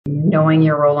knowing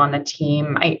your role on the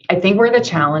team. I think where the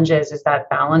challenge is that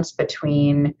balance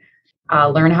between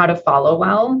learn how to follow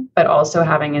well, but also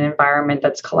having an environment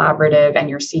that's collaborative and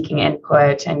you're seeking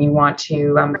input and you want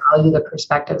to value the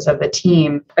perspectives of the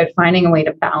team, but finding a way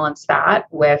to balance that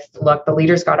with, look, the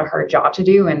leader's got a hard job to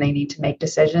do and they need to make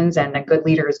decisions, and a good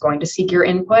leader is going to seek your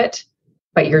input,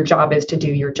 but your job is to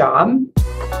do your job.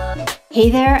 Hey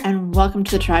there, and welcome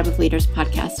to the Tribe of Leaders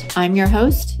podcast. I'm your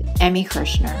host, Emmy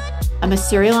Kirshner. I'm a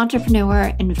serial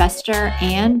entrepreneur, investor,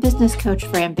 and business coach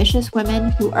for ambitious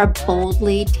women who are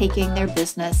boldly taking their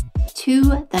business to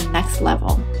the next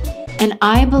level. And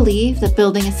I believe that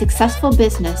building a successful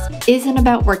business isn't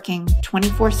about working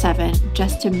 24/7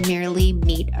 just to merely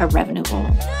meet a revenue goal.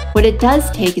 What it does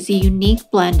take is a unique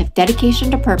blend of dedication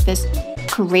to purpose,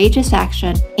 courageous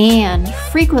action, and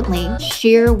frequently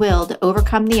sheer will to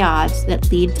overcome the odds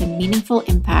that lead to meaningful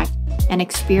impact and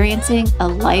experiencing a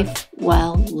life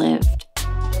well lived.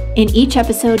 In each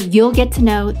episode, you'll get to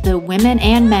know the women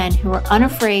and men who are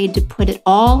unafraid to put it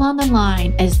all on the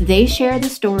line as they share the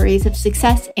stories of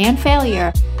success and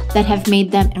failure that have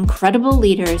made them incredible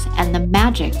leaders and the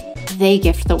magic they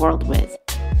gift the world with.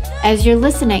 As you're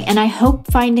listening, and I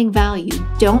hope finding value,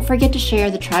 don't forget to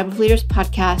share the Tribe of Leaders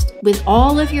podcast with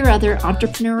all of your other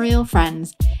entrepreneurial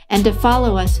friends and to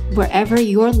follow us wherever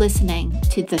you're listening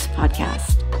to this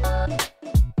podcast.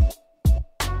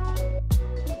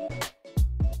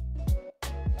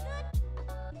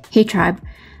 Hey Tribe,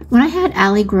 when I had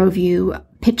Allie Grovue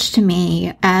pitched to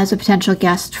me as a potential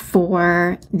guest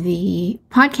for the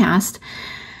podcast,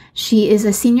 she is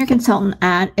a senior consultant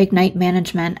at Ignite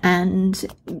Management, and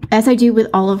as I do with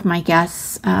all of my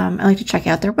guests, I like to check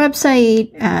out their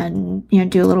website and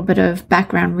do a little bit of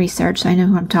background research so I know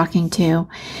who I'm talking to,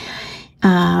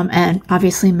 and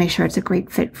obviously make sure it's a great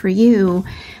fit for you.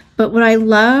 But what I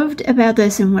loved about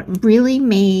this and what really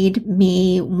made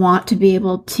me want to be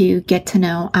able to get to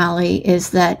know Allie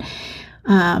is that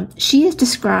she is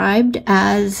described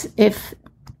as if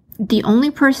the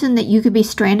only person that you could be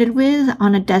stranded with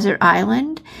on a desert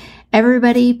island,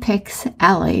 everybody picks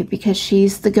Allie because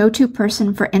she's the go-to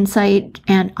person for insight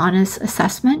and honest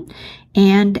assessment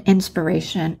and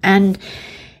inspiration. And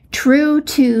true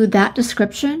to that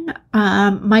description,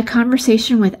 my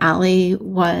conversation with Allie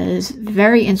was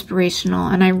very inspirational,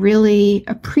 and I really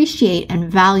appreciate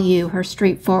and value her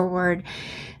straightforward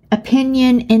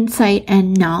opinion, insight,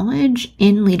 and knowledge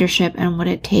in leadership and what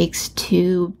it takes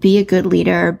to be a good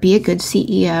leader, be a good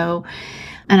CEO,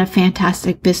 and a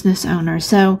fantastic business owner.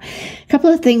 So a couple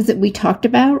of things that we talked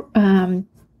about,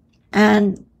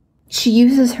 and she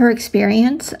uses her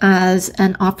experience as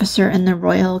an officer in the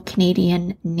Royal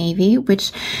Canadian Navy,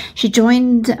 which she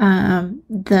joined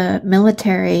the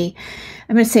military,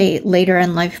 I'm going to say later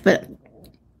in life, but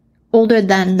older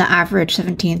than the average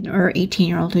 17 or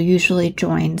 18-year-old who usually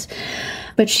joins.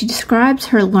 But she describes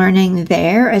her learning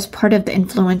there as part of the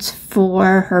influence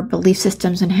for her belief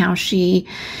systems and how she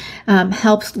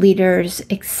helps leaders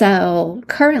excel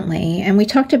currently. And we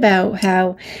talked about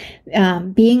how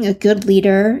being a good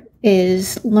leader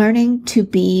is learning to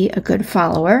be a good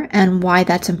follower and why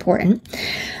that's important.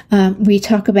 We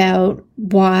talk about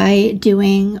why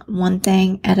doing one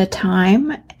thing at a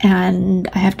time. And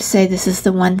I have to say, this is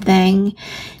the one thing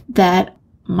that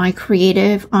my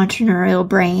creative entrepreneurial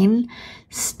brain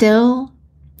still,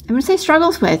 I'm going to say,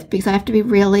 struggles with, because I have to be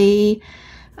really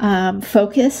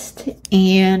focused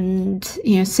and,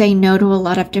 say no to a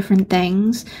lot of different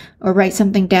things or write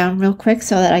something down real quick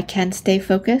so that I can stay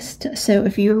focused. So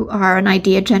if you are an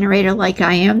idea generator like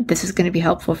I am, this is going to be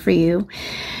helpful for you.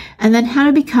 And then how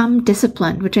to become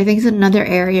disciplined, which I think is another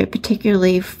area,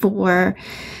 particularly for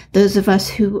those of us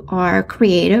who are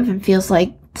creative and feels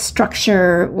like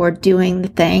structure or doing the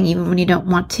thing, even when you don't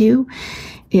want to,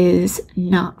 is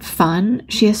not fun.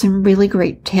 She has some really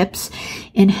great tips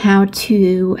in how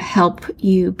to help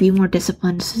you be more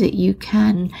disciplined so that you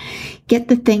can get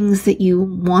the things that you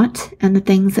want and the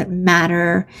things that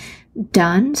matter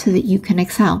done so that you can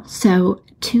excel. So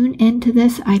tune into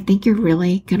this. I think you're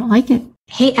really going to like it.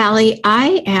 Hey, Allie,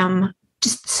 I am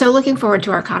just so looking forward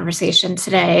to our conversation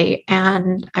today,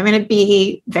 and I'm going to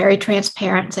be very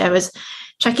transparent. So I was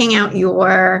checking out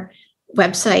your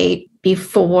website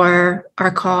before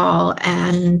our call,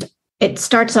 and it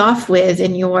starts off with,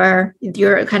 in your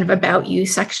kind of about you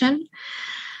section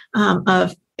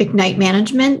of Ignite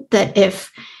Management, that if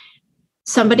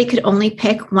somebody could only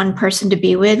pick one person to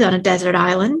be with on a desert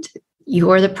island,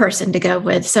 you're the person to go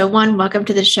with. So one, welcome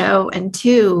to the show. And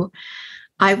two,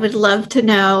 I would love to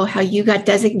know how you got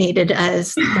designated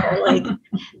as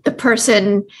the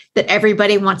person that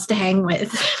everybody wants to hang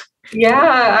with.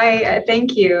 Yeah, I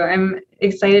thank you.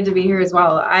 Excited to be here as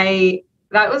well.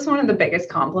 That was one of the biggest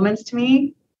compliments to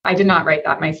me. I did not write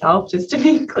that myself, just to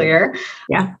be clear.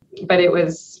 Yeah. But it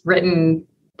was written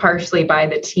partially by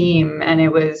the team, and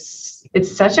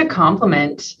it's such a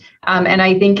compliment. And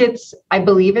I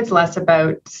believe it's less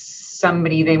about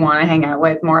somebody they want to hang out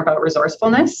with, more about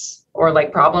resourcefulness or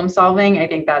like problem solving. I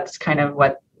think that's kind of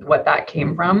what that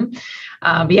came from.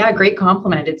 But yeah, great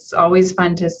compliment. It's always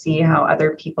fun to see how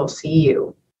other people see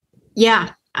you.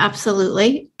 Yeah,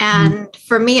 absolutely. And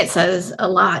for me, it says a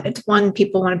lot. It's 1,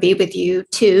 people want to be with you.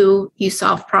 2, you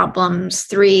solve problems.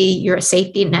 3, you're a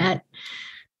safety net.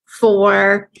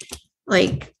 4,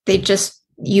 like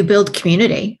you build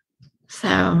community.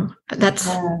 So that's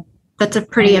a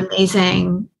pretty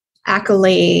amazing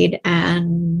accolade.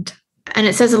 And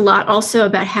it says a lot also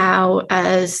about how,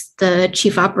 as the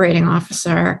chief operating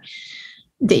officer,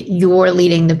 that you're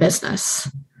leading the business.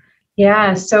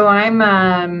 Yeah. So I'm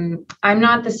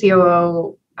not the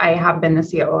COO. I have been the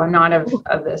COO. I'm not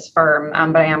of this firm,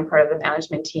 but I am part of the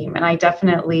management team. And I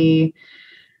definitely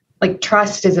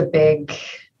trust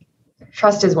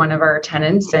is one of our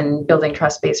tenets, and building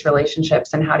trust-based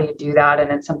relationships. And how do you do that?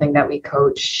 And it's something that we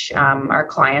coach our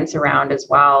clients around as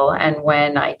well. And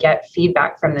when I get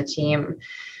feedback from the team,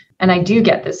 and I do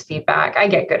get this feedback, I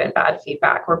get good and bad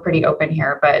feedback. We're pretty open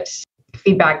here, but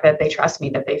feedback that they trust me,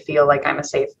 that they feel like I'm a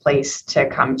safe place to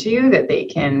come to, that they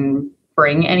can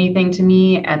bring anything to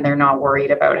me and they're not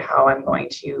worried about how I'm going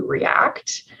to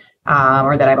react.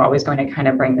 Or that I'm always going to kind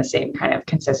of bring the same kind of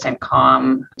consistent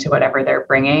calm to whatever they're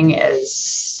bringing,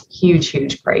 is huge,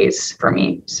 huge praise for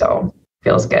me. So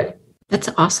feels good. That's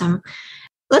awesome.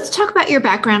 Let's talk about your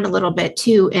background a little bit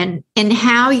too, and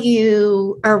how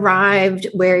you arrived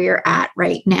where you're at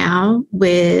right now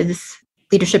with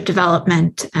leadership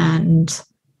development and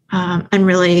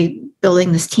really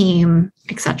building this team,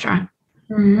 etc.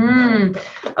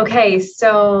 Okay,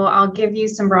 so I'll give you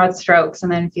some broad strokes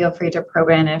and then feel free to probe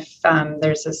in if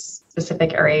there's a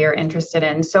specific area you're interested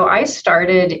in. So I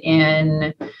started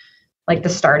in the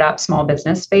startup small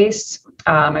business space.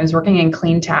 I was working in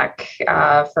clean tech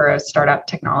for a startup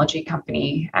technology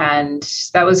company, and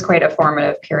that was quite a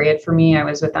formative period for me. I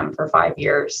was with them for 5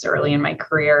 years early in my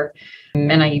career,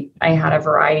 and I had a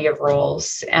variety of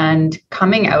roles. And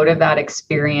coming out of that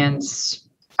experience,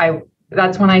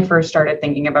 that's when I first started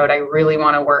thinking about, I really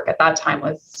want to work at that time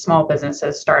with small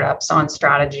businesses, startups on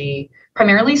strategy,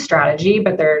 primarily strategy,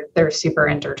 but they're super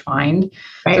intertwined.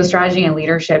 Right. So strategy and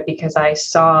leadership, because I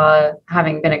saw,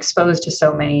 having been exposed to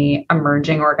so many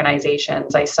emerging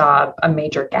organizations, I saw a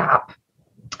major gap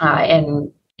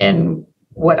in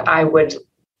what I would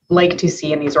like to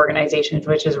see in these organizations,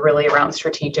 which is really around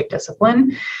strategic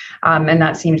discipline. And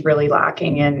that seemed really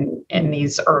lacking in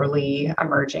these early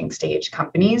emerging stage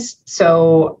companies.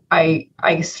 So I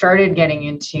started getting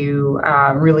into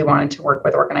really wanted to work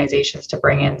with organizations to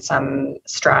bring in some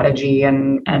strategy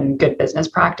and good business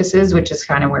practices, which is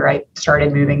kind of where I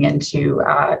started moving into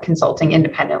consulting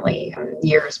independently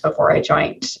years before I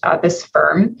joined this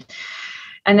firm.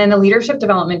 And then the leadership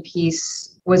development piece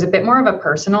was a bit more of a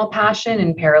personal passion.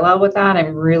 In parallel with that,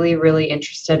 I'm really, really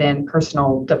interested in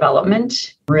personal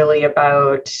development, really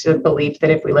about the belief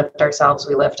that if we lift ourselves,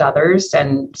 we lift others.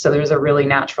 And so there's a really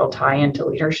natural tie into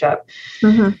leadership.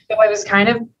 Mm-hmm. So I was kind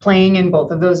of playing in both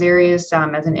of those areas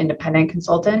as an independent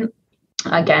consultant,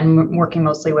 again, working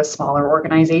mostly with smaller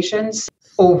organizations.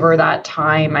 Over that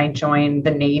time, I joined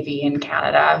the Navy in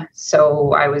Canada.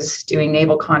 So I was doing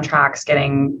naval contracts,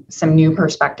 getting some new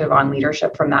perspective on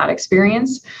leadership from that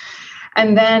experience.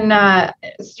 And then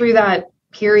through that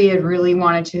period, really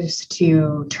wanted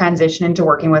to transition into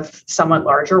working with somewhat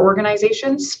larger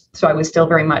organizations. So I was still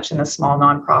very much in the small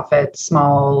nonprofit,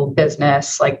 small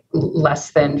business, like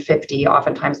less than 50,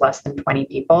 oftentimes less than 20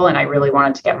 people. And I really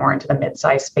wanted to get more into the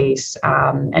mid-size space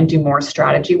and do more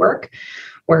strategy work.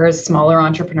 Whereas smaller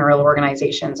entrepreneurial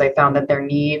organizations, I found that their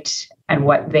need and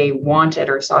what they wanted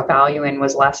or saw value in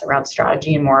was less around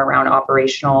strategy and more around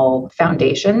operational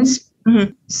foundations.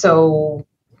 Mm-hmm. So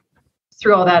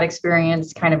through all that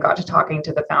experience, kind of got to talking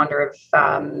to the founder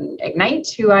of Ignite,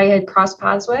 who I had crossed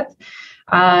paths with,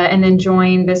 and then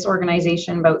joined this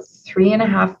organization about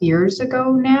 3.5 years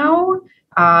ago now,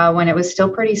 when it was still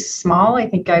pretty small. I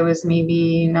think I was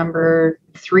maybe number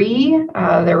 3.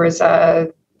 There was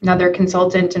another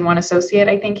consultant and one associate,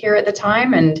 I think, here at the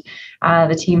time. And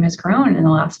the team has grown in the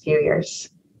last few years.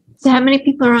 So how many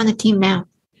people are on the team now?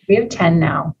 We have 10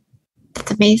 now.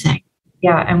 That's amazing.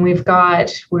 Yeah. And we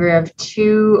have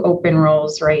 2 open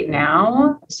roles right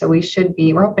now. So we're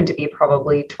hoping to be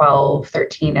probably 12,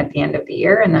 13 at the end of the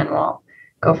year. And then we'll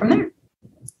go from there.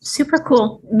 Super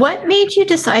cool. What made you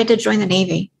decide to join the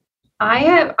Navy?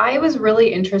 I was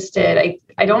really interested.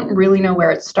 I don't really know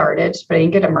where it started, but I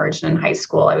think it emerged in high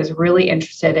school. I was really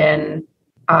interested in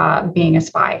being a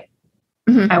spy.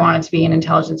 I wanted to be an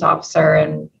intelligence officer,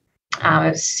 and I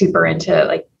was super into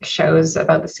like shows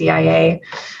about the CIA.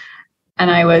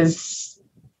 And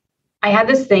I had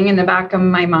this thing in the back of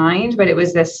my mind, but it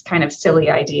was this kind of silly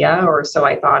idea, or so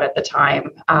I thought at the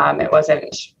time. It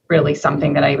wasn't really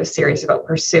something that I was serious about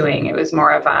pursuing. It was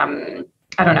more of, I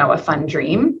don't know, a fun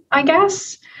dream, I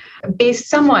guess, based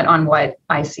somewhat on what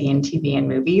I see in TV and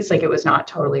movies. Like, it was not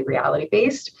totally reality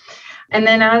based. And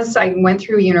then as I went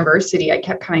through university, I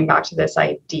kept coming back to this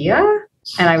idea,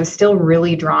 and I was still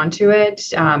really drawn to it.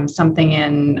 Something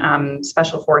in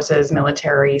special forces,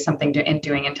 military, something in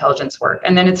doing intelligence work.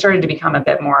 And then it started to become a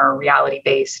bit more reality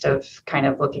based, of kind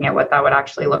of looking at what that would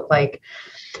actually look like.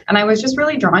 And I was just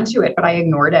really drawn to it, but I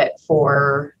ignored it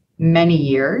for many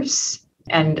years.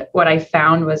 And what I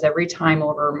found was every time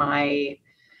over my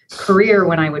career,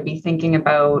 when I would be thinking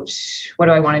about what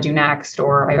do I want to do next,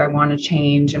 or I want to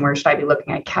change and where should I be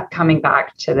looking, I kept coming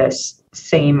back to this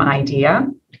same idea.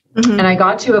 And I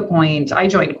got to a point, I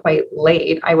joined quite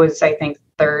late. I was, I think,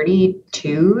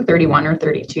 31 or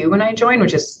 32 when I joined,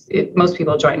 which is, most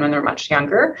people join when they're much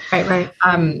younger. Right.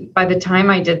 By the time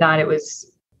I did that, it was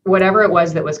whatever it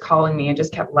was that was calling me, and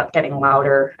just kept getting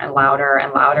louder and louder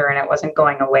and louder, and it wasn't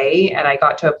going away. And I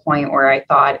got to a point where I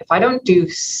thought, if I don't do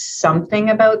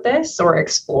something about this or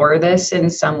explore this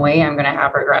in some way, I'm going to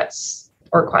have regrets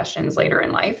or questions later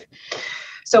in life.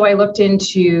 So I looked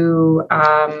into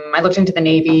the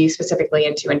Navy, specifically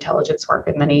into intelligence work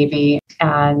in the Navy,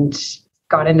 and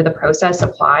got into the process,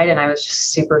 applied, and I was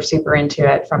just super, super into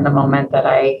it from the moment that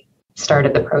I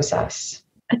started the process.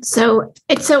 It's so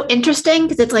interesting,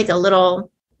 because it's like a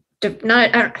little, I'm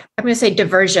going to say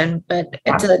diversion, but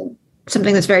it's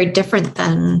something that's very different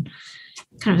than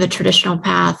kind of the traditional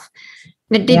path.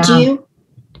 Now, did you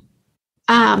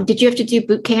have to do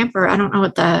boot camp, or I don't know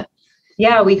what the...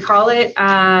 Yeah, we call it,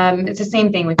 it's the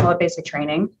same thing. We call it basic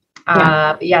training.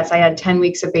 But yes, I had 10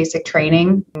 weeks of basic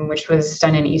training, which was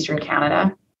done in Eastern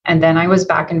Canada. And then I was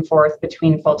back and forth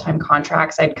between full-time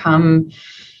contracts. I'd come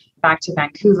back to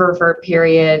Vancouver for a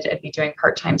period. I'd be doing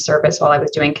part-time service while I was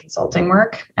doing consulting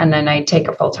work. And then I'd take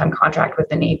a full-time contract with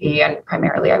the Navy, and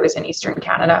primarily I was in Eastern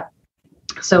Canada.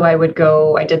 So I would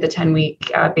go, I did the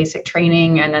 10-week basic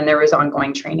training, and then there was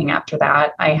ongoing training after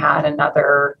that. I had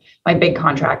my big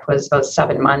contract was about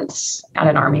 7 months at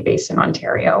an Army base in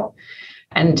Ontario.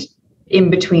 And in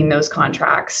between those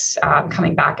contracts,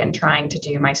 coming back and trying to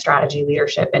do my strategy,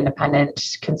 leadership,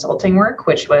 independent consulting work,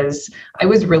 I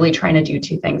was really trying to do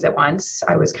two things at once.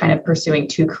 I was kind of pursuing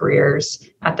two careers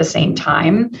at the same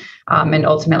time, and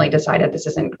ultimately decided this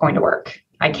isn't going to work.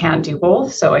 I can't do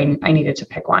both, so I needed to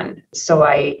pick one. So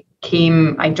I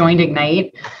joined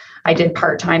Ignite. I did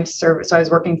part-time service. So I was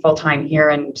working full-time here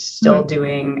and still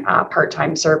doing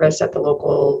part-time service at the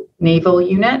local naval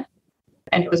unit.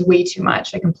 And it was way too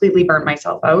much. I completely burnt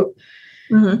myself out.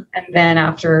 And then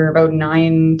after about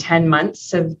 9-10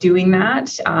 months of doing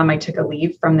that, I took a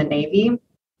leave from the Navy,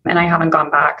 and I haven't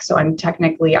gone back. So I'm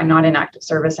not in active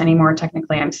service anymore.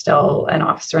 Technically, I'm still an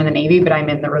officer in the Navy, but I'm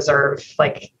in the reserve,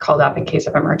 like called up in case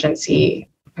of emergency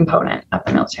component of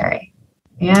the military.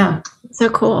 Yeah. So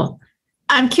cool.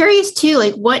 I'm curious too,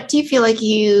 like, what do you feel like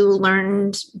you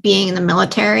learned being in the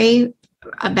military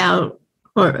about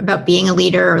being a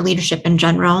leader or leadership in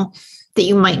general that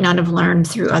you might not have learned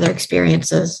through other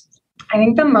experiences? I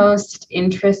think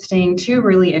two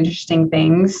really interesting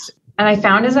things. And I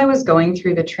found as I was going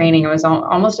through the training, it was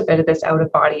almost a bit of this out of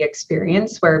body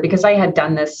experience where, because I had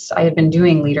done this, I had been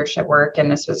doing leadership work, and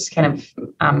this was kind of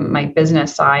my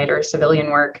business side or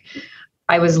civilian work.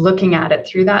 I was looking at it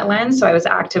through that lens. So I was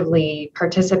actively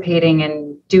participating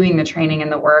and doing the training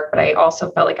and the work, but I also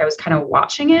felt like I was kind of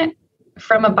watching it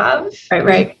from above.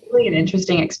 Right. Really an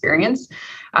interesting experience.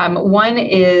 One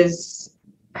is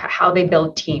how they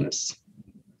build teams.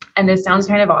 And this sounds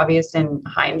kind of obvious in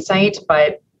hindsight,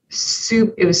 but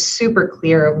it was super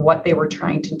clear of what they were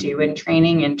trying to do in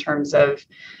training in terms of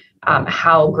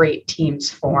how great teams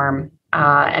form.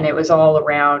 And it was all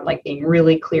around like being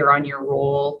really clear on your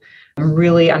role,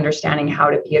 really understanding how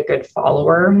to be a good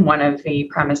follower. One of the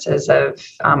premises of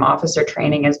officer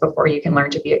training is before you can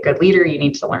learn to be a good leader, you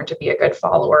need to learn to be a good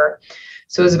follower.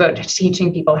 So it was about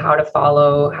teaching people how to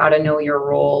follow, how to know your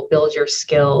role, build your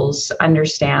skills,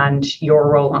 understand your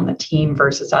role on the team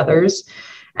versus others.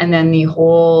 And then the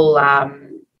whole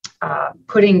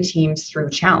putting teams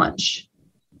through challenge,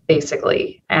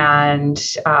 basically, and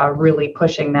really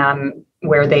pushing them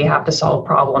where they have to solve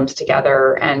problems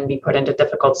together and be put into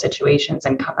difficult situations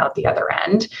and come out the other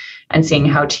end, and seeing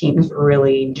how teams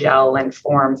really gel and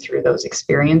form through those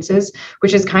experiences,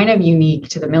 which is kind of unique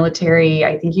to the military.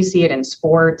 I think you see it in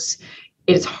sports.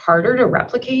 It's harder to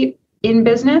replicate in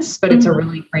business, but it's a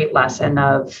really great lesson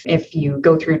of if you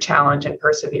go through challenge and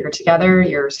persevere together,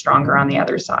 you're stronger on the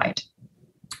other side.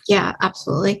 Yeah,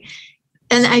 absolutely.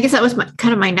 And I guess that was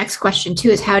kind of my next question too,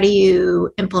 is how do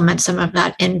you implement some of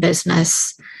that in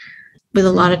business with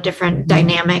a lot of different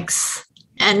dynamics?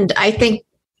 And I think,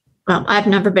 well, I've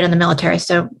never been in the military,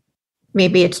 so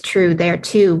maybe it's true there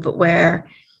too, but where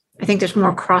I think there's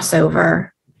more crossover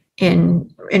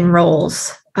in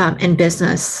roles in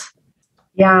business.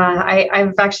 Yeah,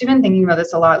 I've actually been thinking about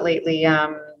this a lot lately.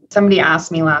 Somebody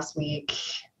asked me last week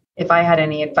if I had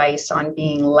any advice on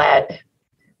being led,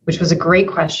 which was a great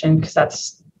question because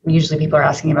that's usually people are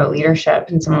asking about leadership.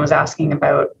 And someone was asking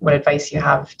about what advice you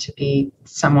have to be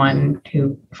someone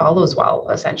who follows well,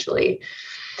 essentially.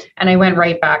 And I went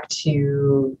right back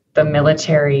to the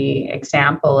military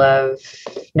example of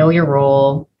know your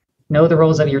role, know the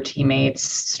roles of your teammates,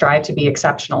 strive to be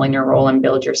exceptional in your role and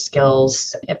build your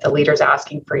skills. If the leader's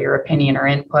asking for your opinion or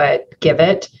input, give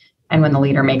it. And when the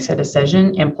leader makes a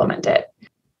decision, implement it.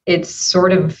 It's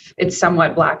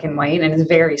somewhat black and white, and it's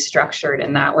very structured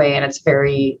in that way. And it's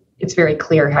very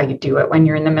clear how you do it when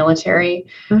you're in the military.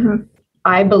 Mm-hmm.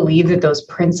 I believe that those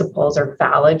principles are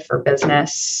valid for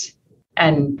business.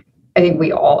 And I think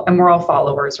we're all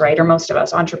followers, right? Or most of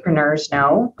us entrepreneurs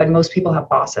know, but most people have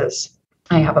bosses.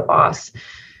 I have a boss.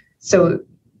 So,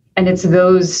 and it's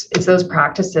those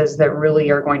practices that really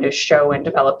are going to show and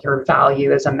develop your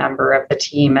value as a member of the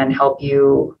team and help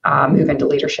you move into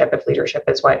leadership if leadership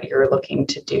is what you're looking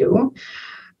to do.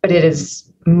 But it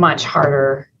is much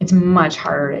harder. It's much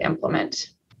harder to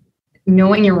implement.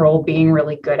 Knowing your role, being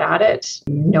really good at it,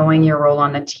 knowing your role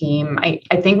on the team. I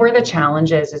think where the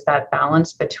challenge is that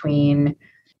balance between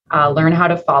learn how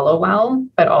to follow well,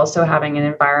 but also having an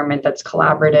environment that's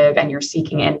collaborative and you're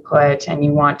seeking input and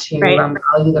you want to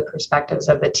value the perspectives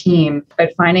of the team,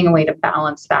 but finding a way to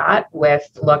balance that with,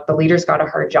 look, the leader's got a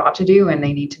hard job to do and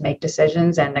they need to make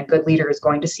decisions, and a good leader is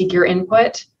going to seek your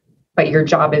input, but your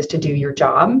job is to do your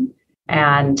job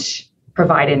and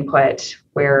provide input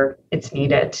where it's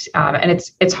needed. And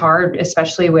it's hard,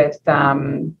 especially with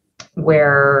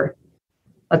where,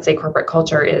 let's say, corporate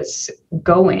culture is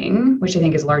going, which I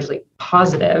think is largely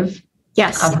positive.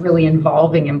 Yes. Of really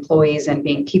involving employees and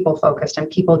being people focused and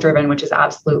people driven, which is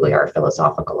absolutely our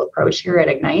philosophical approach here at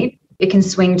Ignite. It can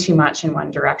swing too much in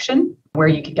one direction where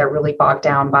you can get really bogged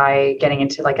down by getting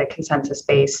into like a consensus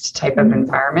based type of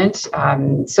environment.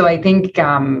 So I think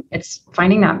it's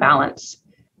finding that balance,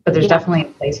 but there's definitely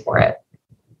a place for it.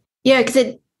 Yeah,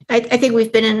 because I think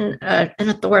we've been in an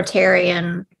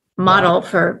authoritarian model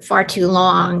for far too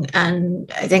long.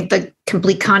 And I think the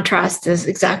complete contrast is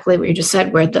exactly what you just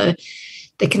said, where the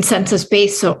consensus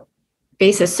basis.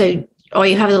 So all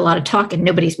you have is a lot of talk and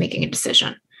nobody's making a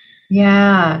decision.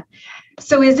 Yeah.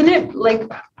 So isn't it like,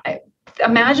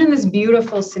 imagine this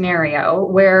beautiful scenario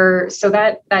where, so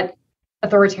that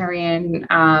authoritarian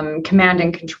command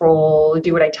and control,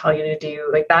 do what I tell you to do,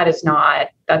 like that's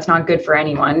not good for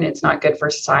anyone. It's not good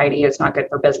for society. It's not good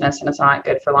for business, and it's not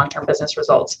good for long-term business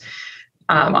results.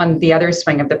 On the other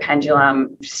swing of the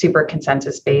pendulum, super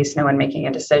consensus-based, no one making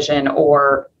a decision,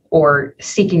 or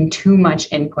seeking too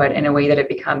much input in a way that it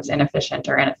becomes inefficient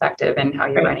or ineffective in how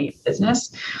you're running your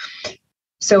business.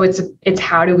 So it's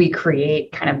how do we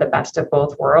create kind of the best of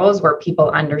both worlds where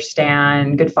people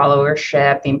understand good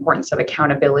followership, the importance of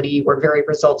accountability. We're very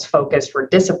results focused, we're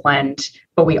disciplined,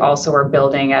 but we also are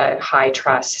building a high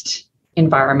trust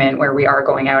environment where we are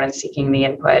going out and seeking the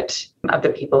input of the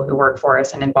people who work for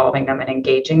us and involving them and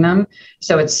engaging them.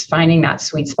 So it's finding that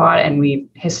sweet spot. And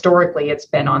historically, it's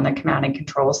been on the command and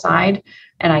control side.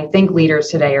 And I think leaders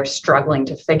today are struggling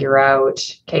to figure out,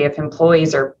 okay, if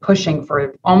employees are pushing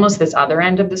for almost this other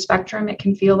end of the spectrum, it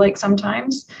can feel like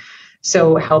sometimes.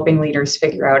 So helping leaders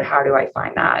figure out, how do I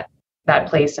find that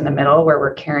place in the middle where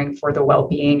we're caring for the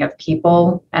well-being of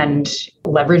people and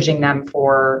leveraging them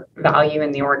for value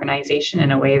in the organization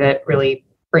in a way that really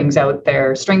brings out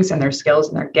their strengths and their skills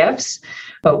and their gifts,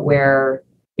 but where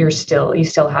you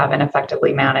still have an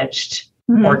effectively managed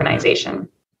organization.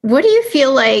 What do you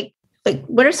feel like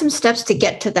what are some steps to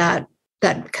get to that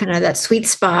kind of that sweet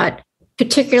spot,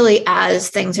 particularly as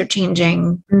things are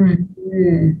changing?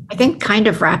 I think kind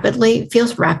of rapidly. It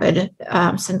feels rapid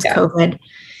since COVID.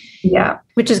 Yeah.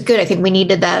 Which is good. I think we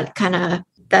needed that kind of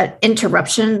that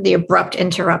interruption, the abrupt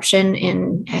interruption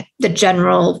in the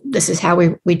general, this is how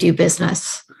we do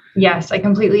business. Yes, I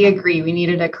completely agree. We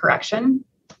needed a correction.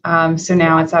 So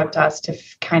now it's up to us to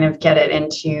kind of get it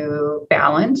into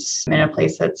balance in a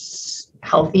place that's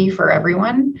healthy for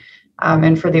everyone.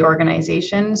 And for the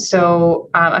organization.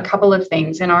 So a couple of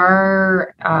things in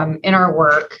our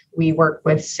work, we work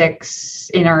with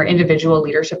in our individual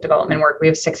leadership development work, we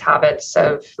have 6 habits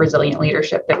of resilient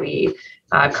leadership that we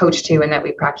coach to and that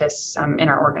we practice in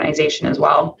our organization as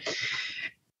well.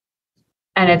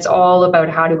 And it's all about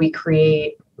how do we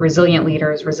create resilient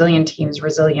leaders, resilient teams,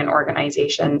 resilient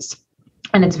organizations.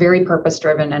 And it's very purpose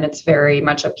driven and it's very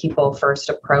much a people first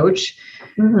approach.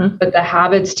 Mm-hmm. But the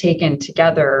habits taken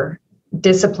together,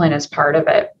 discipline is part of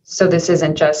it. So this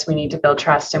isn't just we need to build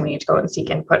trust and we need to go and seek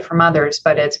input from others,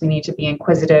 but it's we need to be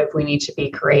inquisitive, we need to be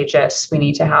courageous, we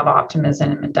need to have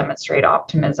optimism and demonstrate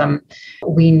optimism.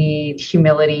 We need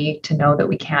humility to know that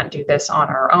we can't do this on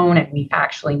our own and we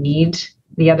actually need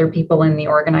the other people in the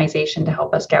organization to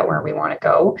help us get where we want to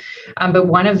go. But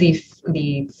one of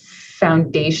the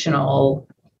foundational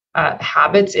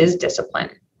habits is discipline,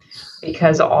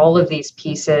 because all of these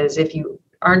pieces, if you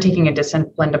aren't taking a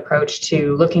disciplined approach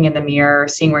to looking in the mirror,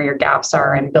 seeing where your gaps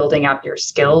are and building up your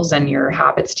skills and your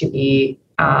habits to be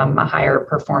a higher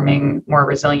performing, more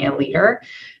resilient leader,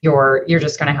 you're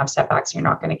just going to have setbacks. You're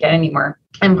not going to get anywhere.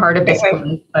 And part of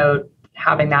discipline is about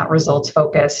having that results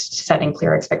focused, setting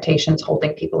clear expectations,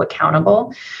 holding people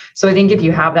accountable. So I think if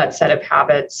you have that set of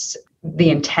habits,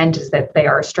 the intent is that they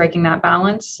are striking that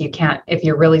balance. You can't, if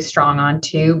you're really strong on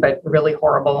 2, but really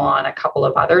horrible on a couple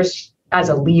of others, as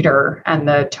a leader and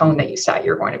the tone that you set,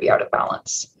 you're going to be out of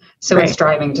balance. So It's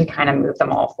striving to kind of move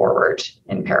them all forward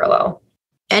in parallel.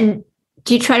 And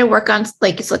do you try to work on,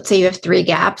 like, let's say you have 3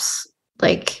 gaps,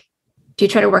 like, do you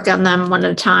try to work on them one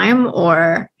at a time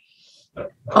or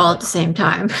all at the same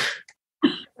time?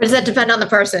 Or does that depend on the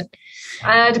person?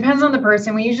 It depends on the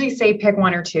person. We usually say pick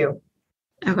 1 or 2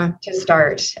 to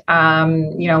start.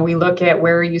 We look at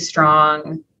where are you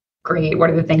strong? Great. What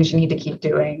are the things you need to keep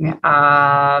doing?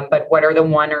 But what are the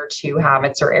 1 or 2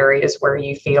 habits or areas where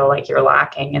you feel like you're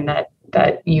lacking and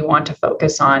that you want to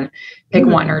focus on? Pick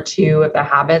 1 or 2 of the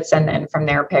habits. And then from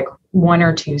there, pick 1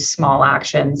 or 2 small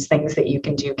actions, things that you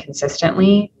can do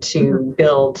consistently to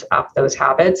build up those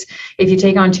habits. If you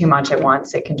take on too much at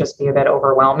once, it can just be a bit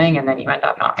overwhelming. And then you end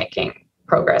up not making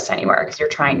progress anywhere because you're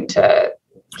trying to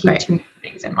keep too many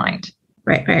things in mind.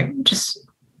 Right. Just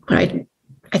what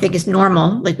I think is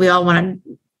normal. Like we all want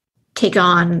to take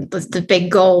on the big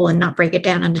goal and not break it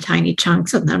down into tiny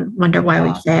chunks and then wonder why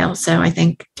we fail. So I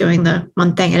think doing the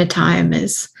one thing at a time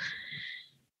is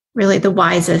really the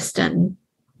wisest and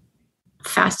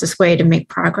fastest way to make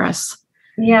progress.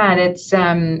 Yeah. And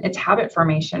it's habit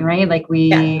formation, right? Like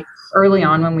early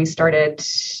on when we started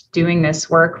doing this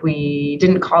work, we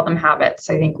didn't call them habits.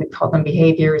 I think we called them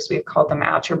behaviors. We've called them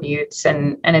attributes,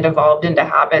 and it evolved into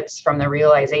habits from the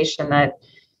realization that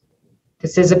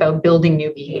this is about building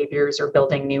new behaviors or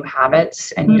building new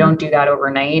habits, and you don't do that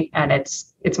overnight. And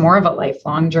it's more of a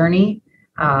lifelong journey.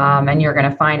 And you're going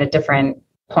to find at different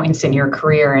points in your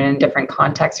career and in different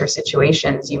contexts or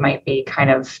situations, you might be kind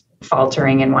of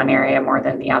faltering in one area more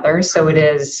than the other. So it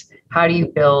is, how do you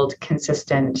build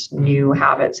consistent new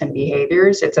habits and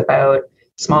behaviors? It's about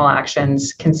small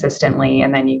actions consistently,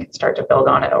 and then you can start to build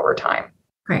on it over time.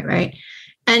 Right.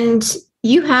 And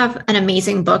you have an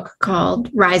amazing book called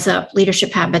Rise Up,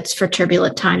 Leadership Habits for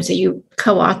Turbulent Times that you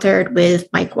co-authored with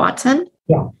Mike Watson.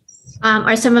 Yeah.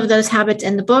 Are some of those habits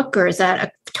in the book, or is that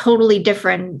a totally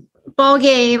different ball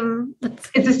game?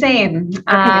 It's the same.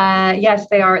 Okay. Yes,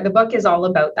 they are. The book is all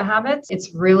about the habits.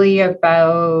 It's really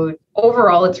about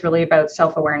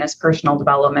self-awareness, personal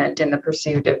development in the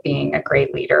pursuit of being a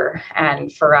great leader.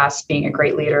 And for us, being a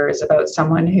great leader is about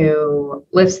someone who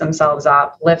lifts themselves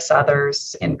up, lifts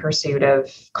others in pursuit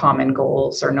of common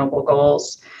goals or noble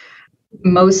goals.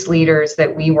 Most leaders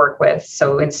that we work with,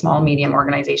 so in small, medium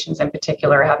organizations in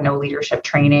particular, have no leadership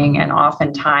training, and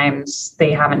oftentimes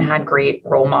they haven't had great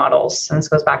role models. And this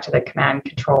goes back to the command,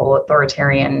 control,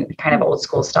 authoritarian kind of old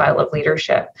school style of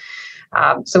leadership.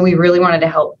 So we really wanted to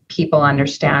help people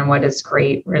understand what does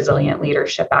great, resilient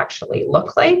leadership actually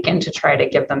look like, and to try to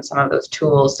give them some of those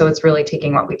tools. So it's really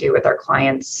taking what we do with our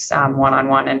clients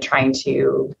one-on-one and trying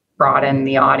to broaden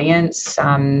the audience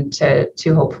to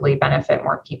hopefully benefit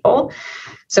more people.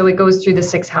 So it goes through the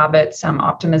 6 habits: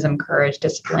 optimism, courage,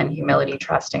 discipline, humility,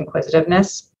 trust,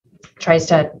 inquisitiveness. Tries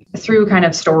to, through kind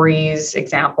of stories,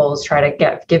 examples, try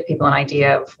to give people an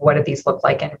idea of what do these look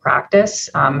like in practice.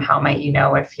 How might you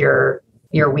know if you're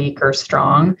weak or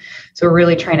strong? So we're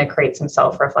really trying to create some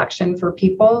self-reflection for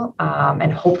people,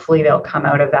 and hopefully they'll come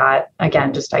out of that,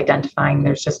 again, just identifying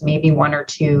there's just maybe 1 or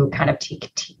 2 kind of key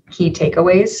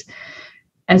takeaways.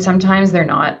 And sometimes they're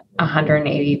not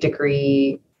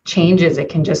 180-degree changes, it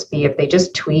can just be if they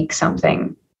just tweak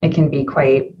something, it can be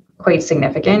quite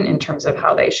significant in terms of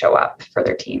how they show up for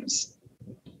their teams.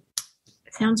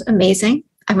 Sounds amazing.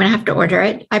 I'm going to have to order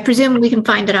it. I presume we can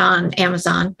find it on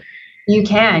Amazon. You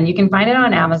can find it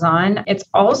on Amazon. It's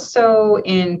also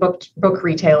in book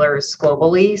retailers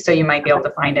globally. So you might be able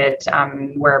to find it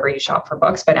wherever you shop for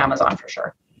books, but Amazon for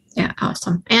sure. Yeah,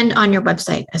 awesome. And on your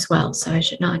website as well. So I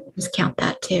should not discount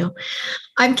that too.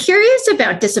 I'm curious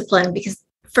about discipline because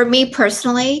for me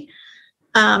personally,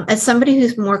 as somebody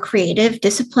who's more creative,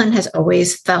 discipline has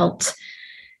always felt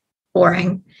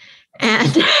boring.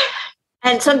 And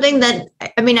something that,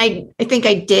 I think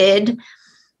I did,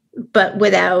 but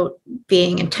without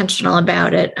being intentional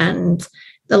about it. And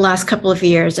the last couple of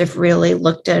years, I've really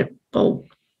looked at, well,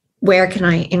 where can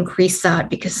I increase that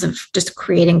because of just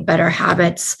creating better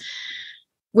habits?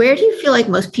 Where do you feel like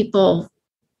most people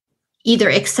either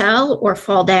excel or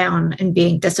fall down in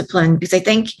being disciplined? Because I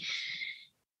think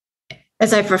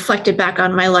as I've reflected back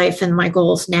on my life and my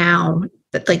goals now,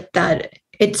 that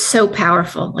it's so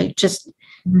powerful, like just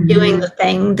doing the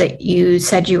thing that you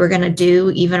said you were going to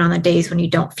do, even on the days when you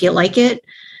don't feel like it,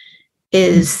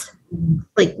 is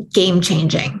like game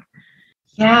changing.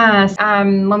 Yes.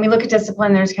 When we look at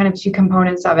discipline, there's kind of two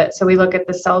components of it. So we look at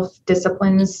the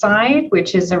self-discipline side,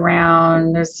 which is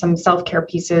around, there's some self-care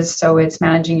pieces. So it's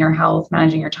managing your health,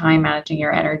 managing your time, managing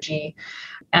your energy.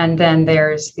 And then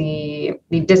there's the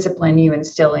discipline you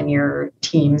instill in your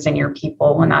teams and your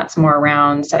people. And that's more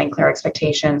around setting clear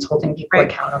expectations, holding people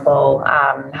accountable,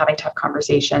 having tough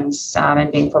conversations,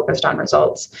 and being focused on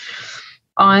results.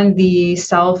 On the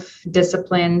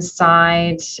self-discipline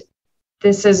side,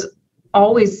 this has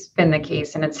always been the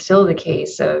case, and it's still the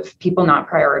case, of people not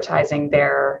prioritizing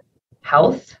their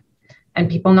health and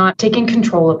people not taking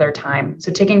control of their time. So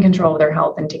taking control of their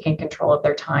health and taking control of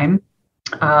their time.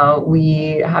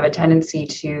 We have a tendency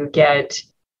to get,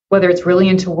 whether it's really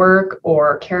into work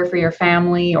or care for your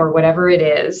family or whatever it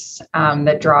is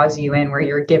that draws you in, where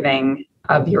you're giving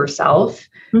of yourself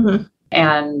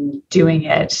and doing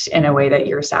it in a way that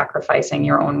you're sacrificing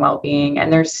your own well-being.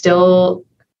 And there still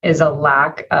is a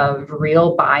lack of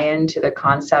real buy-in to the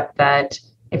concept that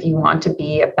if you want to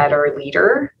be a better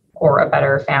leader or a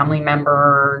better family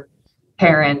member,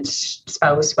 parent,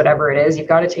 spouse, whatever it is, you've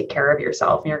got to take care of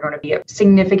yourself. And you're going to be a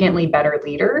significantly better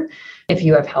leader if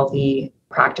you have healthy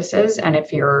practices and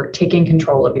if you're taking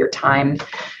control of your time.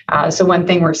 So one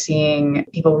thing we're seeing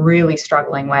people really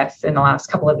struggling with in the last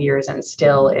couple of years and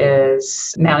still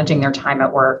is managing their time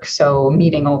at work. So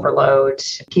meeting overload,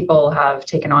 people have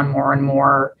taken on more and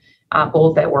more,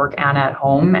 both at work and at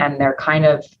home, and they're kind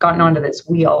of gotten onto this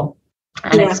wheel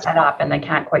and it's set up and they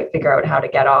can't quite figure out how to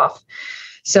get off.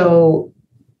 So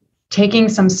taking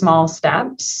some small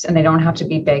steps, and they don't have to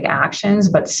be big actions,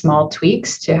 but small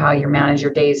tweaks to how you manage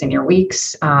your days and your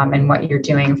weeks, and what you're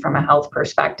doing from a health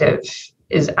perspective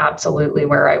is absolutely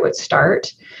where I would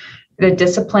start. The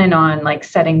discipline on like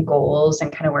setting goals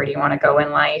and kind of where do you want to go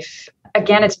in life.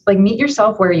 Again, it's like meet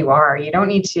yourself where you are. You don't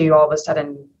need to all of a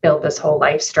sudden build this whole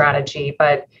life strategy.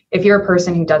 But if you're a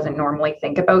person who doesn't normally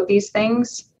think about these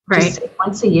things, just say,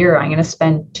 once a year, I'm going to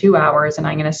spend 2 hours and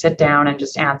I'm going to sit down and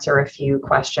just answer a few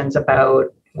questions about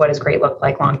what does great look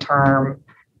like long term,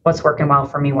 what's working well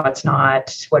for me, what's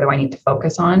not, what do I need to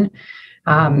focus on?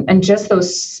 And just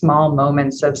those small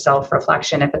moments of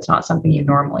self-reflection, if it's not something you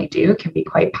normally do, can be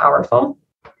quite powerful.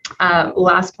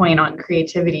 Last point on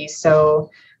creativity.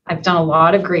 So I've done a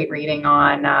lot of great reading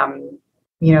on,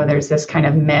 there's this kind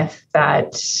of myth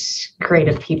that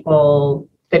creativity,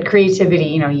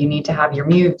 you need to have your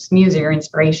muse or your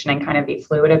inspiration and kind of be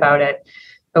fluid about it.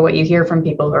 But what you hear from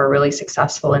people who are really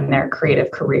successful in their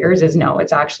creative careers is no,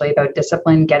 it's actually about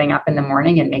discipline, getting up in the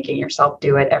morning and making yourself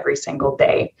do it every single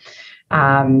day.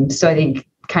 So I think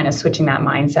kind of switching that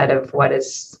mindset of what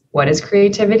is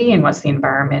creativity and what's the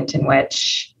environment in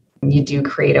which you do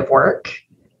creative work.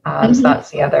 So that's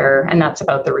the other, and that's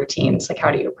about the routines. Like,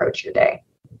 how do you approach your day?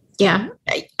 Yeah.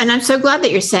 And I'm so glad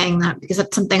that you're saying that, because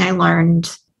that's something I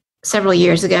learned several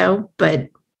years ago, but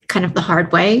kind of the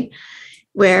hard way,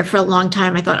 where for a long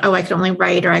time I thought, I could only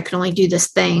write or I could only do this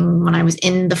thing when I was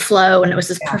in the flow and it was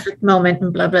this perfect moment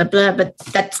and blah, blah, blah. But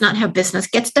that's not how business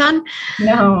gets done.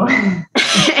 No.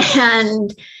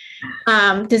 And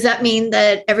does that mean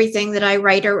that everything that I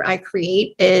write or I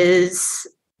create is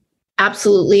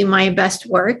absolutely my best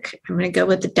work? I'm going to go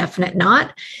with the definite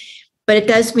not. But it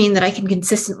does mean that I can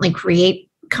consistently create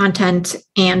content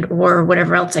and or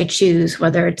whatever else I choose,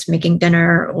 whether it's making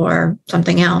dinner or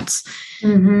something else.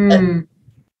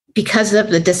 Because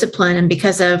of the discipline and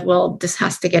because of, this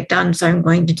has to get done, so I'm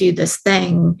going to do this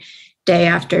thing day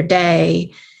after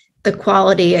day. the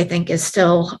quality, I think, is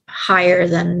still higher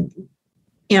than,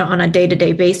 on a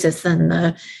day-to-day basis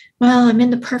than I'm in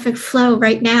the perfect flow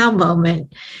right now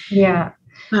moment. Yeah.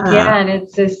 Yeah. And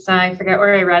it's this, I forget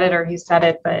where I read it or who said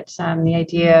it, but the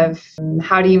idea of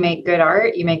how do you make good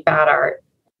art? You make bad art.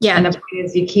 Yeah. And the point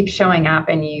is you keep showing up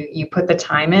and you put the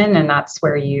time in, and that's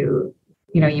where you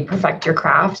perfect your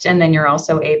craft. And then you're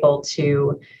also able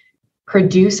to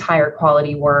produce higher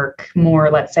quality work more,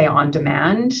 let's say, on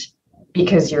demand,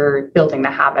 because you're building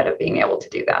the habit of being able to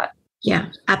do that. Yeah,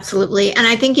 absolutely. And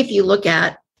I think if you look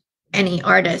at any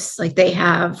artist, like they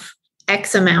have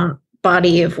X amount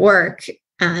body of work,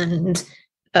 and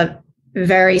a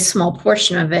very small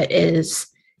portion of it is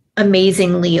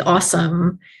amazingly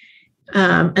awesome.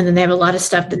 And then they have a lot of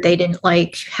stuff that they didn't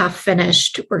like, half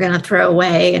finished, we're going to throw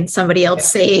away and somebody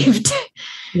else saved.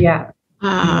 Yeah.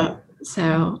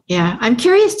 So yeah, I'm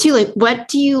curious too, like, what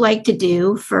do you like to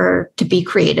do to be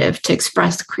creative, to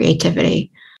express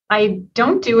creativity? I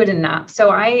don't do it enough.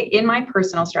 So in my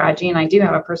personal strategy, and I do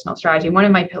have a personal strategy, one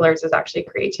of my pillars is actually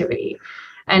creativity.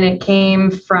 And it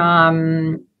came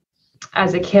from,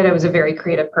 as a kid, I was a very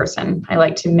creative person. I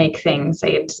like to make things.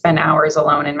 I'd spend hours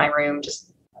alone in my room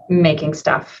just making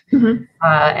stuff. Mm-hmm.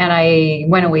 And I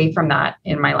went away from that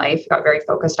in my life, got very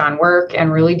focused on work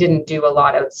and really didn't do a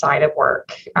lot outside of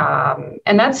work.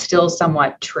 And that's still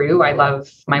somewhat true. I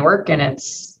love my work and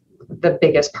it's the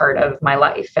biggest part of my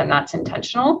life, and that's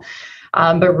intentional.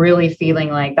 But really feeling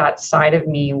like that side of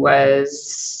me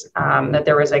was that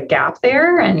there was a gap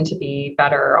there, and to be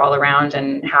better all around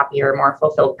and happier, more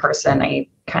fulfilled person, I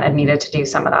kind of needed to do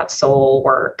some of that soul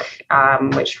work,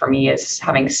 which for me is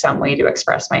having some way to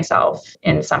express myself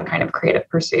in some kind of creative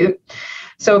pursuit.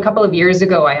 So a couple of years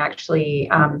ago, I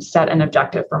actually set an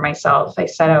objective for myself. I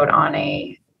set out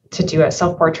to do a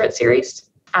self-portrait series.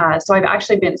 So I've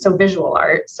actually been visual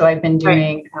art. So I've been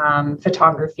doing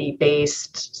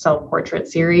photography-based self-portrait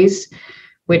series,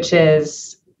 which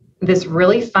is this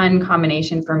really fun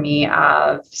combination for me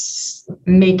of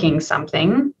making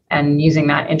something and using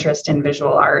that interest in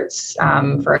visual arts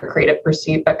for a creative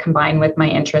pursuit, but combined with my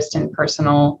interest in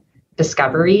personal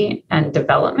discovery and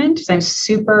development. So I'm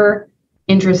super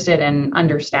interested in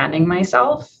understanding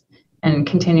myself and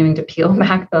continuing to peel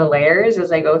back the layers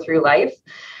as I go through life.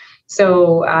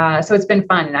 So it's been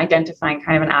fun identifying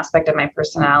kind of an aspect of my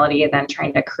personality and then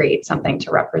trying to create something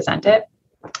to represent it.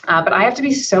 But I have to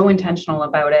be so intentional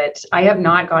about it. I have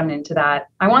not gotten into that.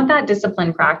 I want that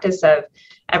disciplined practice of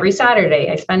every Saturday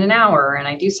I spend an hour and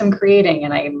I do some creating,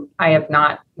 and I have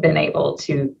not been able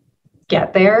to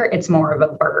get there. It's more of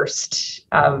a burst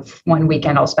of one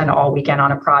weekend. I'll spend all weekend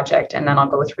on a project and then I'll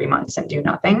go 3 months and do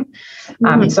nothing.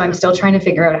 So I'm still trying to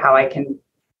figure out how I can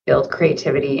build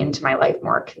creativity into my life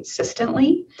more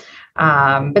consistently.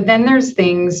 But then there's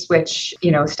things which,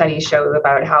 studies show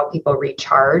about how people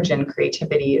recharge, and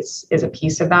creativity is a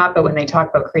piece of that. But when they talk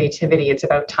about creativity, it's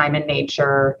about time in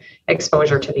nature,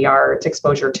 exposure to the arts,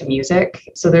 exposure to music.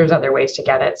 So there's other ways to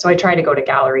get it. So I try to go to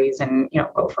galleries and,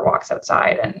 go for walks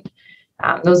outside. And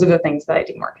those are the things that I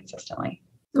do more consistently.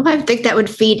 Well, I think that would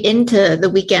feed into the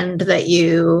weekend that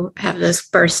you have this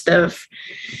burst of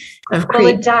well,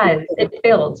 it does. It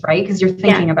builds, right? Because you're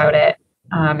thinking about it.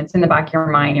 It's in the back of your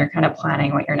mind. You're kind of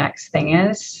planning what your next thing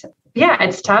is. Yeah,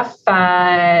 it's tough.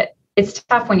 It's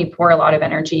tough when you pour a lot of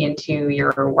energy into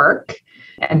your work.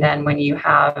 And then when you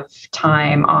have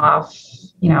time off,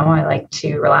 I like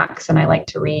to relax and I like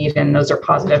to read. And those are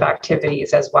positive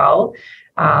activities as well.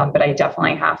 But I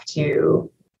definitely have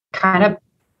to kind of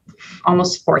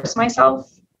almost force myself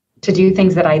to do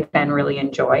things that I then really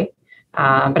enjoy.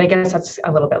 But I guess that's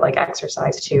a little bit like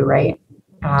exercise too, right?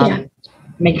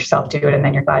 Make yourself do it and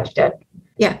then you're glad you did.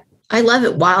 Yeah. I love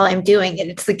it while I'm doing it.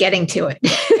 It's the getting to it.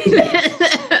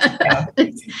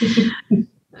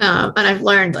 And I've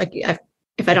learned, like,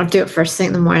 if I don't do it first thing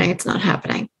in the morning, it's not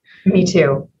happening. Me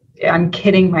too. I'm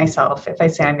kidding myself if I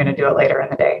say I'm going to do it later in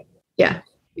the day. Yeah.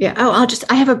 Yeah. Oh,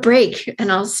 I have a break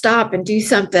and I'll stop and do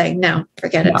something. No,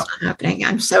 forget it. It's not happening.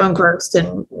 I'm so engrossed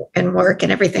in work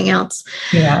and everything else.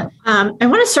 Yeah. I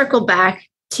want to circle back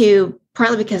to,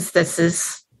 partly because this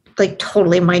is like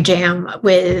totally my jam,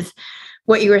 with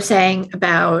what you were saying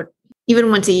about even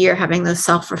once a year having those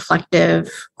self-reflective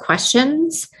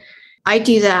questions. I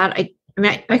do that.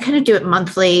 I kind of do it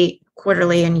monthly,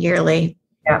 quarterly, and yearly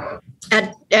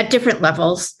at different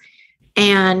levels.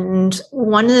 And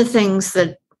one of the things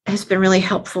that has been really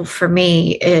helpful for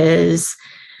me is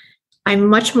I'm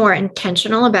much more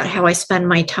intentional about how I spend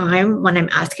my time when I'm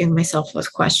asking myself those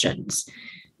questions.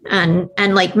 And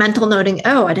like mental noting,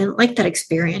 oh, I didn't like that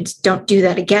experience. Don't do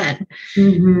that again.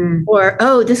 Mm-hmm. Or,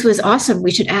 oh, this was awesome.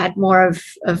 We should add more of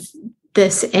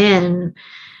this in.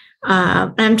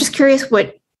 And I'm just curious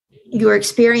what your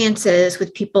experience is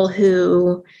with people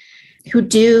who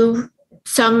do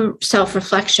some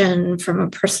self-reflection from a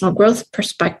personal growth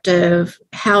perspective,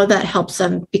 how that helps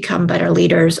them become better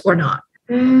leaders or not.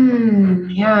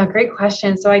 Yeah, great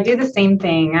question. So I do the same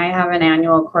thing. I have an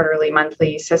annual, quarterly,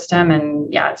 monthly system,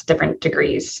 and yeah, it's different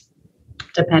degrees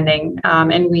depending.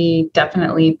 And we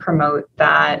definitely promote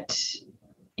that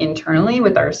internally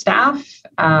with our staff,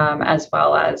 as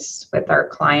well as with our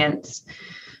clients.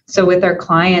 So with our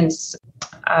clients,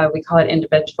 we call it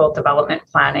individual development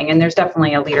planning, and there's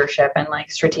definitely a leadership and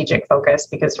like strategic focus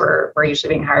because we're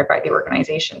usually being hired by the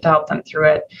organization to help them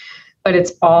through it. But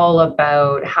it's all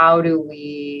about how do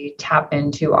we tap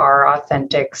into our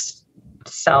authentic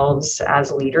selves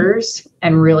as leaders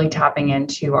and really tapping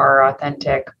into our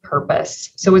authentic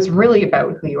purpose. So it's really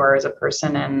about who you are as a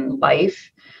person in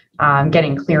life,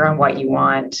 getting clear on what you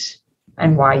want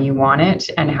and why you want it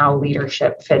and how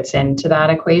leadership fits into that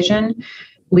equation.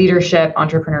 Leadership,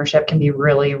 entrepreneurship can be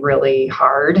really, really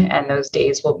hard. And those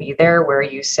days will be there where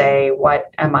you say, what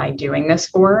am I doing this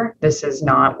for? This is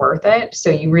not worth it. So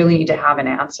you really need to have an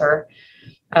answer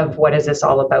of what is this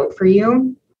all about for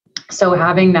you? So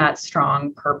having that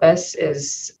strong purpose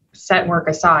is set work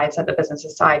aside, set the business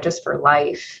aside just for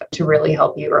life to really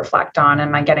help you reflect on,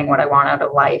 am I getting what I want out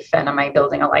of life? And am I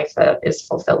building a life that is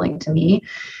fulfilling to me?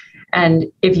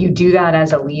 And if you do that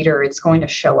as a leader, it's going to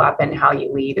show up in how you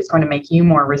lead. It's going to make you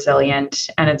more resilient,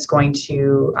 and it's going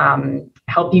to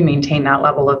help you maintain that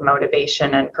level of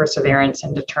motivation and perseverance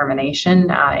and determination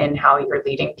in how you're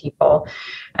leading people.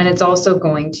 And it's also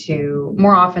going to,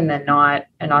 more often than not,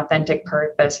 an authentic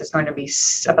purpose is going to be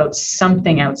about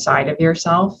something outside of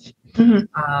yourself.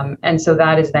 Mm-hmm. And so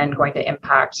that is then going to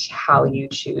impact how you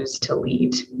choose to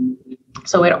lead.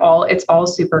 So it's all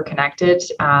super connected,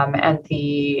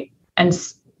 and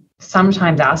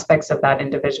sometimes aspects of that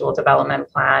individual development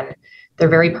plan, they're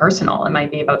very personal. It might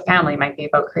be about family, it might be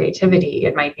about creativity,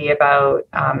 it might be about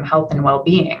health and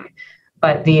well-being.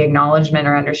 But the acknowledgement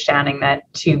or understanding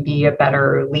that to be a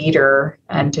better leader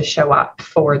and to show up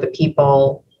for the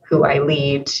people who I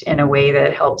lead in a way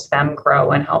that helps them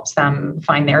grow and helps them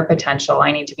find their potential,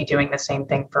 I need to be doing the same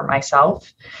thing for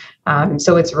myself.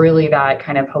 So it's really that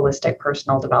kind of holistic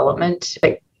personal development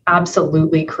that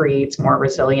absolutely creates more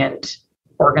resilient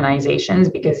organizations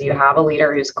because you have a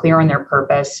leader who's clear on their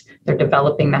purpose, they're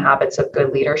developing the habits of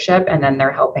good leadership, and then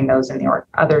they're helping those in the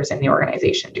others in the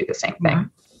organization do the same thing.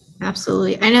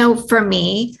 Absolutely. I know for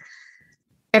me,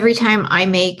 every time I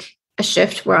make a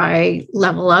shift where I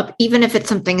level up, even if it's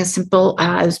something as simple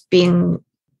as being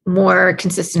more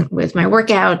consistent with my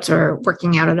workouts or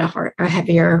working out at a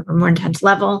heavier or more intense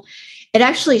level, it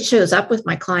actually shows up with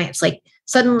my clients. Like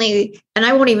suddenly, and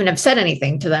I won't even have said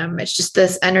anything to them. It's just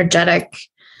this energetic,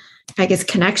 I guess,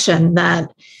 connection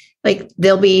that like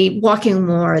they'll be walking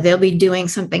more, they'll be doing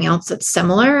something else that's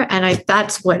similar. And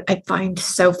that's what I find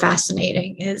so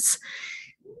fascinating is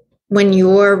when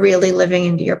you're really living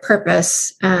into your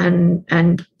purpose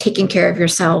and taking care of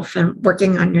yourself and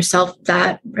working on yourself,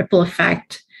 that ripple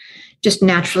effect just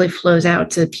naturally flows out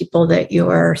to the people that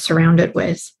you're surrounded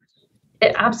with.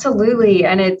 Absolutely.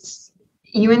 And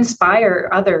you inspire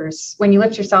others. When you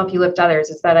lift yourself, you lift others.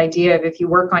 It's that idea of if you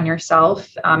work on yourself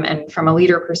and from a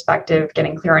leader perspective,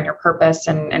 getting clear on your purpose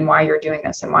and why you're doing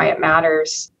this and why it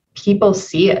matters, people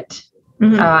see it.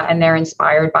 Mm-hmm. And they're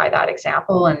inspired by that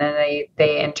example. And then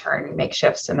they in turn make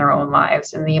shifts in their own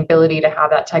lives. And the ability to have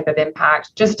that type of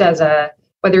impact, just as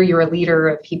whether you're a leader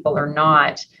of people or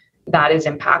not, that is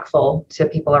impactful to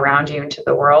people around you and to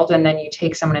the world. And then you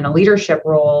take someone in a leadership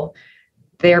role,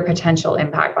 their potential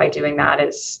impact by doing that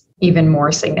is even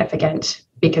more significant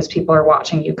because people are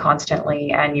watching you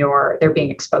constantly and they're being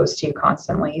exposed to you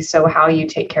constantly. So how you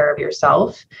take care of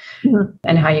yourself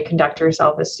and how you conduct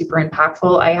yourself is super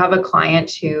impactful. I have a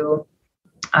client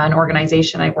an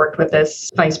organization I've worked with, this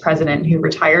vice president who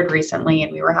retired recently,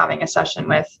 and we were having a session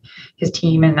with his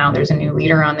team, and now there's a new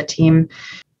leader on the team.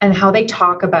 And how they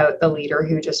talk about the leader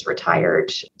who just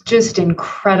retired, just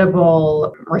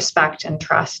incredible respect and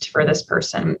trust for this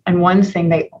person. And one thing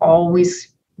they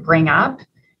always bring up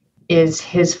is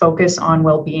his focus on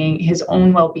well-being, his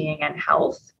own well-being and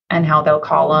health, and how they'll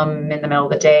call him in the middle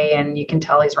of the day and you can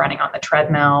tell he's running on the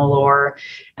treadmill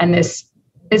and this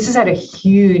has had a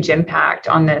huge impact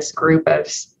on this group of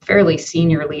fairly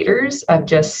senior leaders of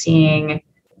just seeing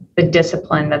the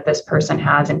discipline that this person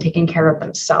has in taking care of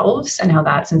themselves and how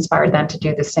that's inspired them to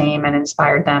do the same and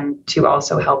inspired them to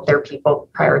also help their people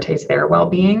prioritize their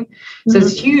well-being. Mm-hmm. So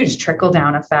it's a huge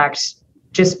trickle-down effect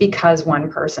just because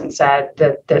one person said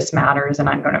that this matters and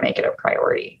I'm going to make it a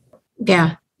priority.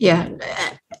 Yeah. Yeah.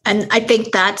 And I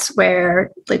think that's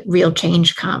where like real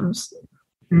change comes.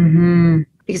 Mm-hmm.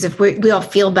 Because if we all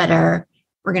feel better,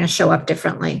 we're going to show up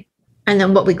differently. And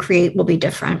then what we create will be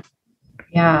different.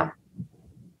 Yeah.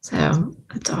 So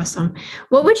that's awesome.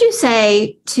 What would you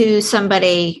say to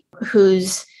somebody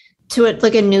who's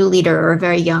like a new leader or a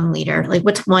very young leader? Like,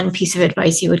 what's one piece of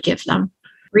advice you would give them?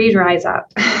 Read Rise Up.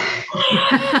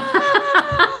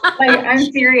 Like,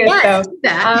 I'm serious though.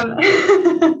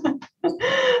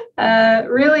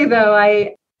 Really though,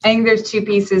 I think there's two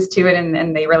pieces to it,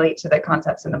 and they relate to the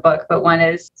concepts in the book. But one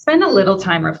is spend a little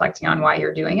time reflecting on why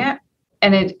you're doing it.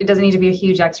 And it doesn't need to be a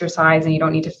huge exercise, and you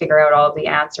don't need to figure out all of the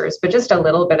answers, but just a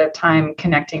little bit of time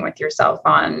connecting with yourself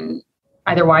on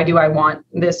either why do I want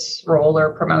this role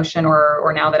or promotion,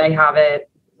 or now that I have it,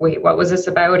 wait, what was this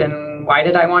about and why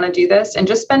did I want to do this? And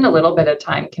just spend a little bit of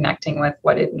time connecting with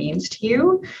what it means to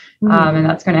you. And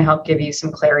that's going to help give you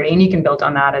some clarity, and you can build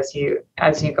on that as you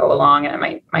go along, and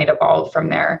it might evolve from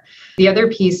there. The other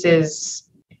piece is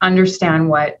understand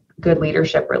what good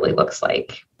leadership really looks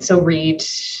like. So read,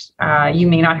 you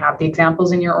may not have the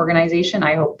examples in your organization.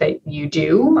 I hope that you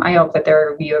do. I hope that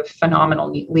you have phenomenal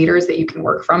leaders that you can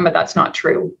work from, but that's not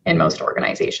true in most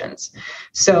organizations.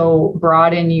 So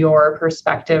broaden your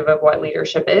perspective of what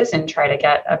leadership is and try to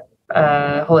get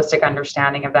a holistic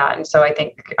understanding of that. And so I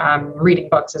think reading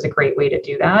books is a great way to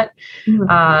do that.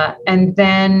 And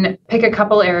then pick a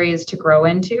couple areas to grow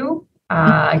into.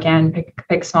 Again,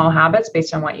 pick small habits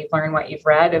based on what you've learned, what you've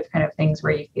read, of kind of things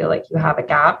where you feel like you have a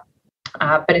gap.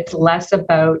 But it's less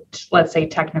about, let's say,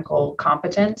 technical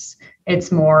competence. It's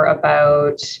more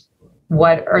about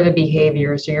what are the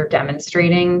behaviors you're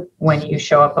demonstrating when you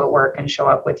show up at work and show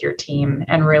up with your team,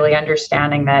 and really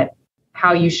understanding that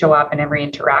how you show up in every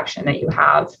interaction that you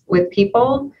have with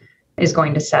people is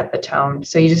going to set the tone.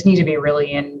 So you just need to be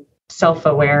really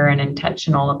self-aware and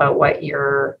intentional about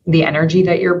the energy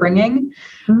that you're bringing,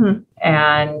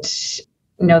 and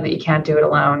know that you can't do it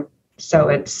alone. So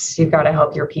you've got to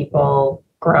help your people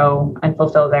grow and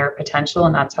fulfill their potential,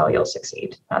 and that's how you'll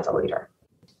succeed as a leader.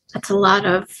 That's a lot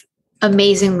of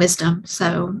amazing wisdom.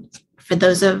 So for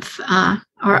those of our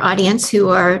audience who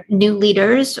are new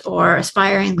leaders or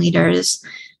aspiring leaders,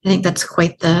 I think that's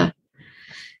quite the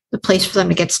place for them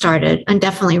to get started. And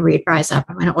definitely read Rise Up.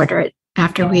 I'm going to order it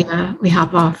after we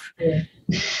hop off.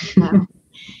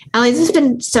 Allie, this has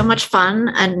been so much fun,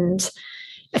 and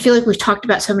I feel like we've talked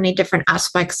about so many different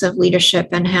aspects of leadership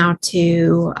and how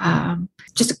to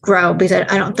just grow, because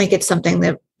I don't think it's something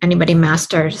that anybody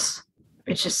masters.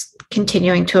 It's just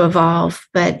continuing to evolve.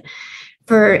 But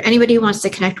for anybody who wants to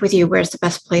connect with you, where's the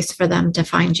best place for them to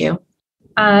find you?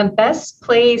 Best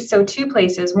place, so two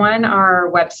places. One,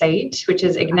 our website, which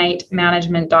is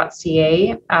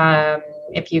ignitemanagement.ca.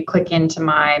 If you click into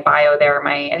my bio there,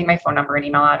 I think my phone number and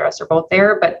email address are both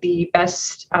there. But the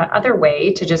best other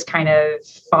way to just kind of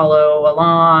follow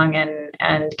along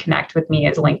and connect with me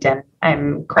is LinkedIn.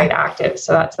 I'm quite active,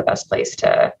 so that's the best place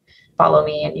to follow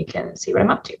me, and you can see what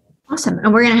I'm up to. Awesome.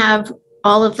 And we're going to have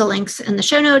all of the links in the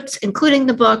show notes, including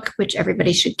the book, which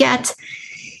everybody should get.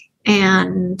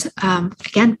 And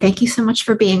again, thank you so much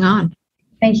for being on.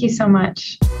 Thank you so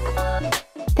much.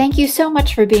 Thank you so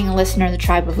much for being a listener to the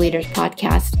Tribe of Leaders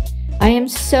podcast. I am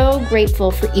so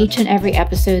grateful for each and every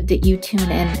episode that you tune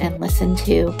in and listen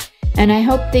to. And I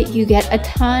hope that you get a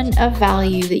ton of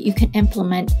value that you can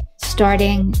implement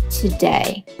starting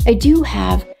today. I do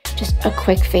have just a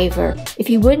quick favor. If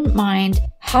you wouldn't mind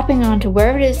hopping on to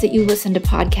wherever it is that you listen to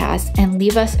podcasts and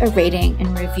leave us a rating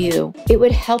and review, it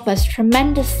would help us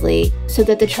tremendously so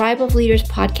that the Tribe of Leaders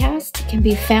podcast can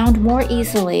be found more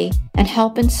easily and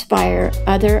help inspire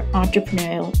other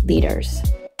entrepreneurial leaders.